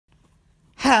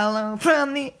Hello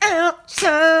from the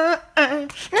outside.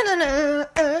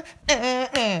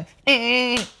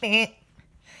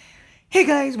 Hey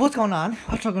guys, what's going on?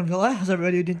 What's up, Villa? How's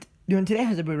everybody doing today?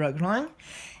 How's everybody going?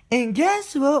 And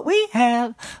guess what we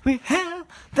have? We have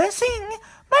the Sing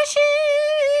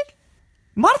Machine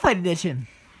Modified Edition.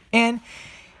 And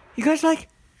you guys are like,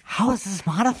 how is this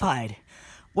modified?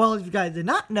 Well, if you guys did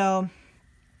not know,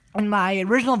 in my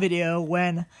original video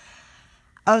when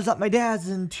I was at my dad's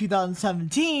in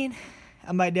 2017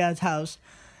 at my dad's house,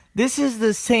 this is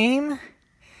the same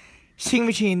Sing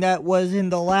Machine that was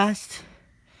in the last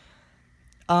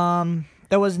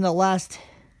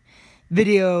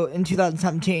video in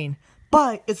 2017,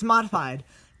 but it's modified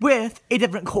with a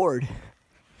different cord.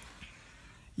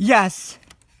 Yes,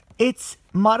 it's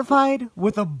modified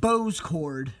with a Bose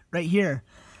cord right here.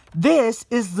 This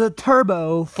is the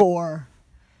turbo for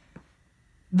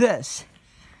this.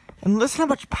 And listen how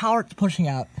much power it's pushing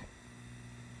out.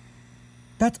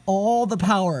 That's all the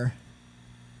power.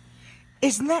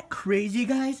 Isn't that crazy,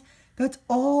 guys? That's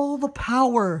all the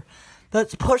power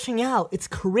that's pushing out. It's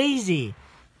crazy.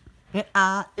 And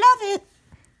I love it.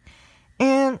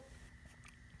 And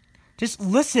just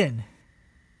listen.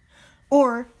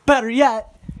 Or, better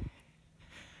yet,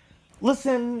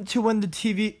 listen to when the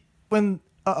TV, start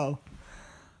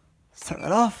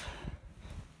that off.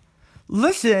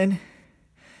 Listen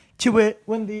to it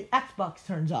when the Xbox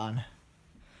turns on.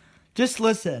 Just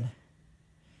listen.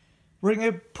 We're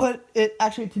going to put it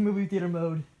actually to movie theater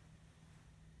mode.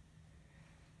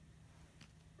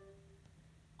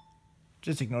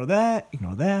 Just ignore that.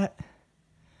 Ignore that.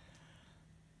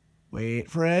 Wait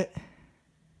for it.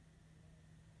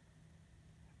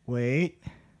 Wait.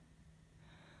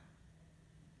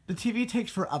 The TV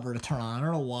takes forever to turn on. I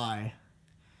don't know why.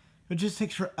 It just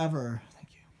takes forever. Thank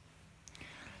you.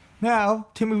 Now,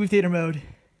 to movie theater mode.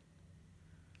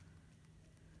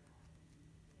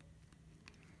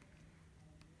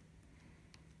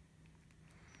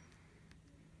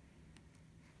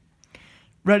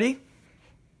 Ready?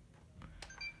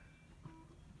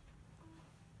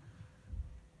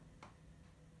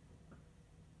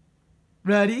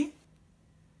 Ready?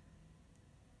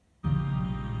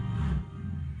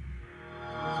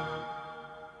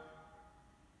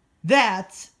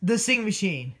 That's the Sing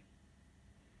Machine.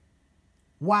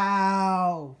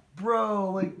 Wow.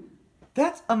 Bro, like,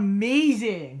 that's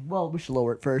amazing. Well, we should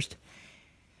lower it first.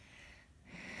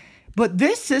 But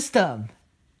this system,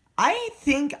 I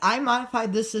think I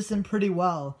modified this system pretty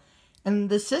well. And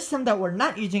the system that we're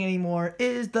not using anymore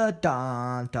is the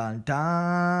dun dun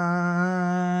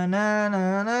dun na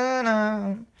na na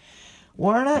na.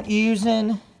 We're not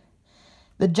using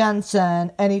the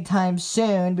Jensen anytime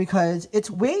soon because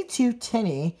it's way too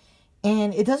tinny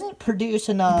and it doesn't produce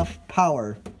enough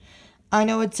power. I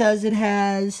know it says it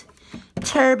has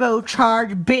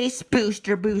turbocharged bass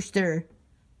booster,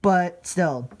 but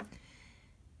still.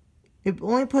 It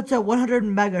only puts out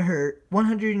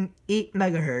 108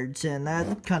 megahertz, and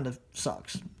that kind of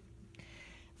sucks.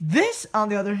 This, on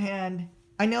the other hand,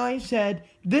 I know I said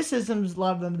this system is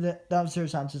louder than the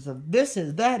downstairs sound system. This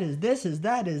is, that is, this is,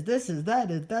 that is, this is, that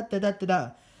is, da da da da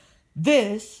da.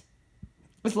 This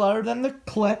is louder than the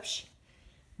clips.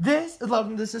 This is louder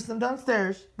than the system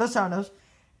downstairs, the Sonos,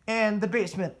 and the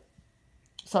basement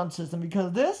sound system,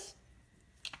 because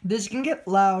this can get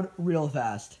loud real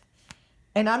fast.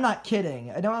 And I'm not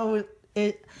kidding. I know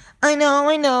the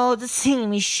Sing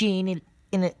Machine,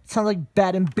 and it sounds like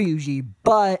bad and bougie,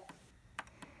 but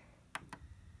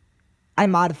I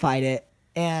modified it,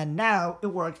 and now it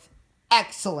works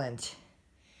excellent.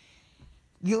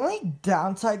 The only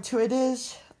downside to it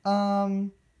is, well,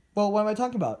 what am I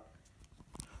talking about?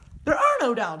 There are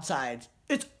no downsides.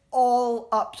 It's all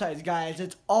upsides, guys.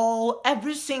 It's all,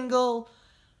 every single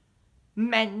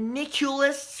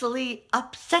maniculously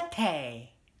upsetty.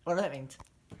 Whatever that means.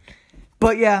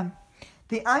 But yeah,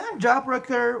 the ion drop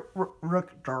rocker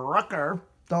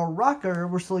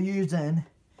we're still using.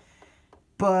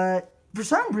 But for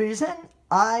some reason,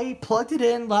 I plugged it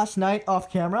in last night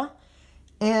off camera,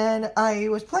 and I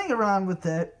was playing around with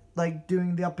it, like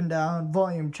doing the up and down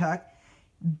volume check.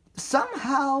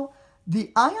 Somehow,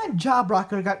 the ion job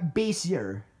rocker got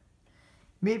bassier.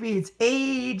 Maybe it's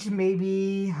age,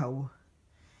 maybe how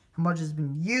much has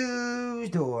been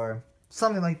used, or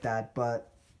something like that,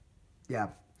 but yeah.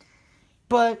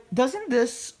 But doesn't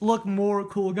this look more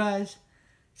cool, guys?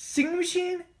 Sing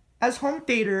Machine as home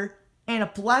theater and a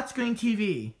flat screen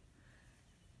TV.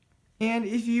 And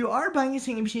if you are buying a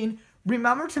Sing Machine,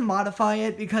 remember to modify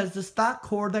it, because the stock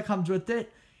cord that comes with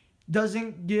it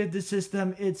doesn't give the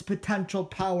system its potential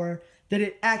power that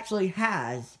it actually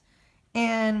has.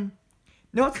 And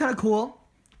you know what's kind of cool?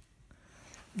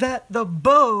 that the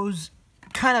Bose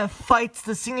kind of fights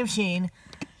the singing machine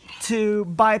to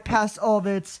bypass all of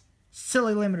its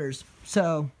silly limiters.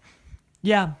 So,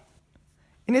 yeah.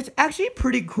 And it's actually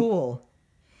pretty cool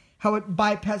how it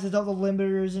bypasses all the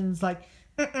limiters and it's like,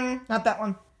 not that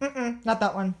one, not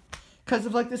that one. Because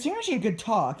if like the singing machine could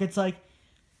talk, it's like,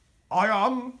 I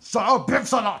am Sir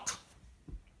Bipsalot.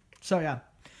 So yeah,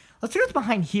 let's see what's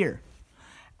behind here.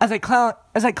 As I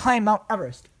climb Mount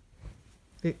Everest.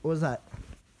 Wait, what was that?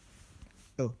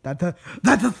 Oh, that's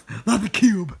the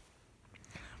cube.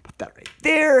 Put that right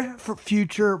there for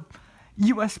future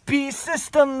USB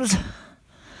systems.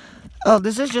 Oh,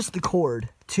 this is just the cord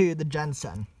to the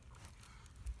Jensen.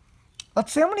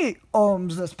 Let's see how many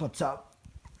ohms this puts out.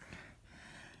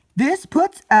 This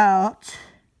puts out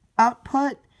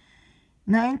output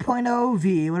 9.0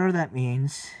 V, whatever that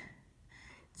means.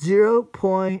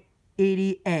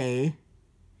 0.80 A.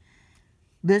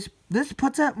 This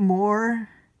puts out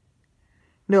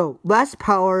less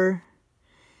power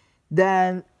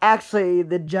than actually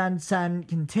the Jensen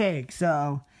can take.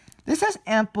 So this has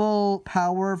ample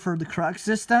power for the correct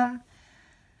system.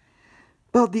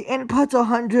 But the input's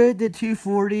 100 to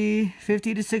 240,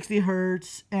 50 to 60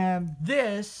 hertz, and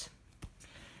this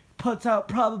puts out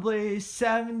probably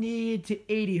 70 to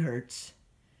 80 hertz.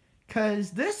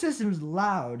 Because this system's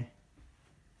loud,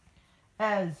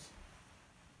 as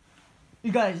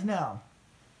you guys know.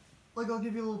 Like, I'll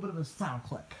give you a little bit of a sound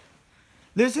clip.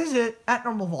 This is it at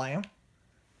normal volume.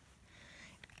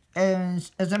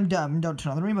 And as I'm done, don't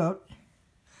turn on the remote.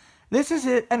 This is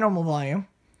it at normal volume.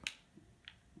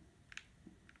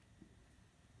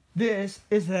 This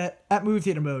is it at movie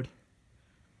theater mode.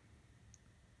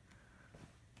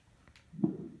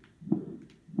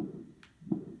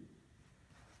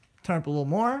 Turn up a little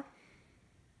more.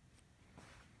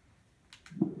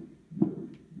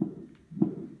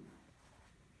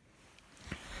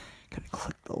 Gotta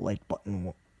click the like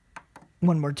button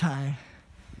one more time.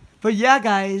 But yeah,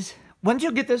 guys, once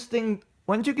you get this thing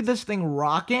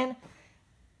rocking,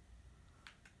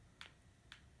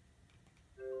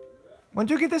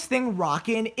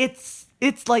 it's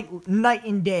like night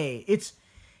and day.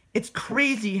 It's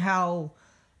crazy how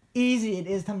easy it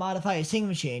is to modify a singing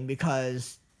machine,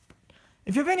 because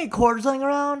if you have any cords laying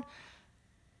around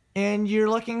and you're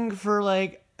looking for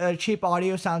like a cheap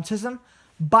audio sound system,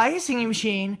 buy a singing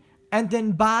machine and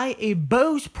then buy a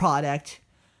Bose product,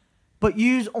 but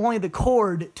use only the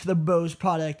cord to the Bose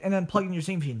product and then plug in your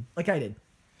singing machine, like I did.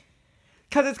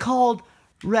 Because it's called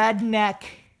Redneck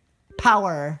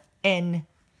Power and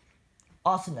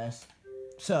Awesomeness.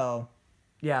 So,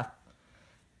 yeah.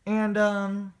 And,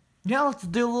 yeah, let's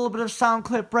do a little bit of sound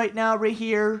clip right now, right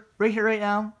here, right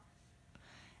now.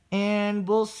 And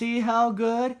we'll see how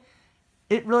good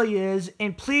it really is.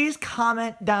 And please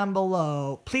comment down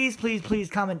below. Please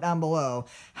comment down below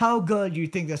how good you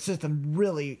think the system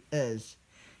really is.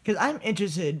 Because I'm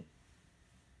interested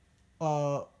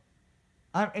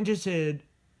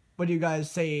what you guys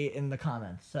say in the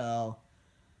comments. So,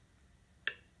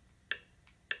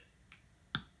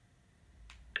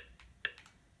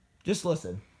 just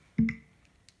listen.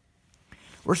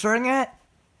 We're starting at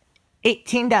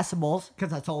 18 decibels, because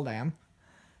that's all I am.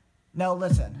 Now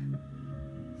listen.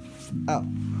 Oh.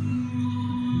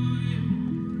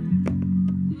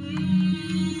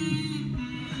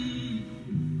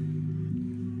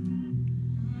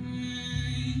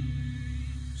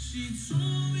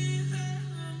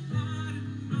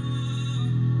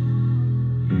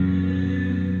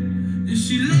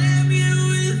 She left me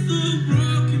with a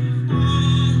broken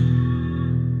heart.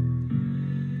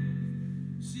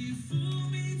 She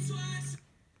fooled me twice.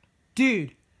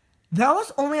 Dude, that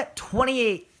was only at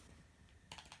 28.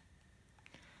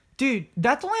 Dude,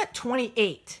 that's only at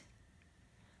 28.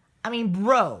 I mean,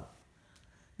 bro.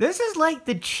 This is like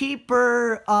the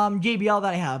cheaper JBL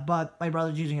that I have, but my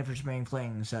brother's using it for spring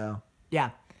fling, so yeah.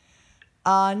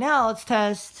 Now let's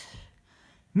test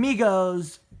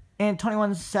Migos and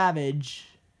 21 Savage.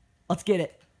 Let's get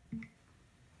it.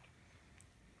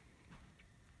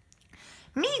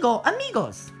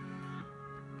 Amigos.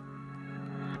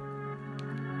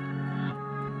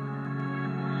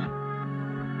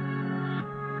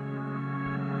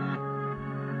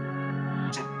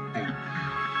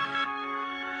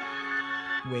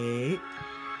 Wait.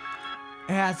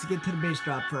 It has to get to the bass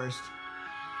drop first.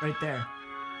 Right there.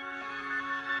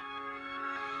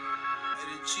 Hey,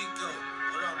 the Chico.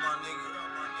 What up, my nigga?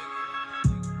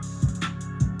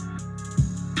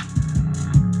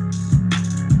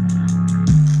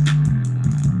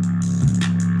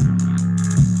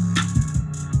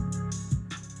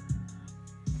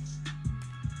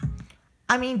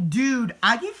 I mean, dude,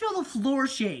 I can feel the floor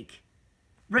shake.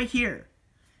 right here.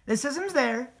 The system's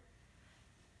there.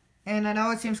 And I know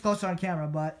it seems closer on camera,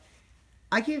 but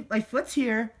my foot's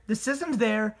here, the system's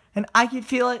there, and I can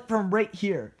feel it from right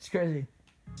here. It's crazy.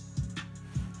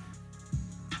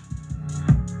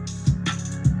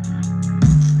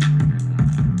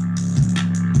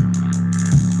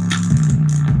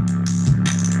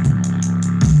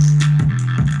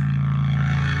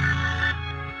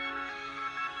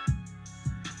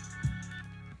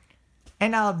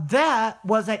 And now that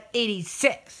was at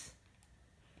 86.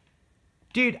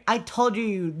 Dude, I told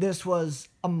you this was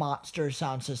a monster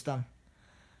sound system.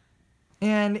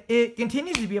 And it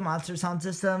continues to be a monster sound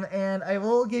system, and I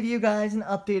will give you guys an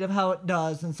update of how it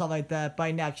does and stuff like that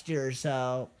by next year.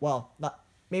 So, well,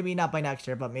 maybe not by next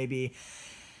year, but maybe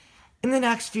in the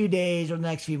next few days or the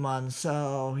next few months.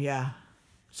 So, yeah.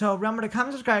 So, remember to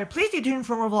comment, subscribe. Please stay tuned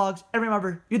for more vlogs. And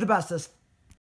remember, you're the bestest.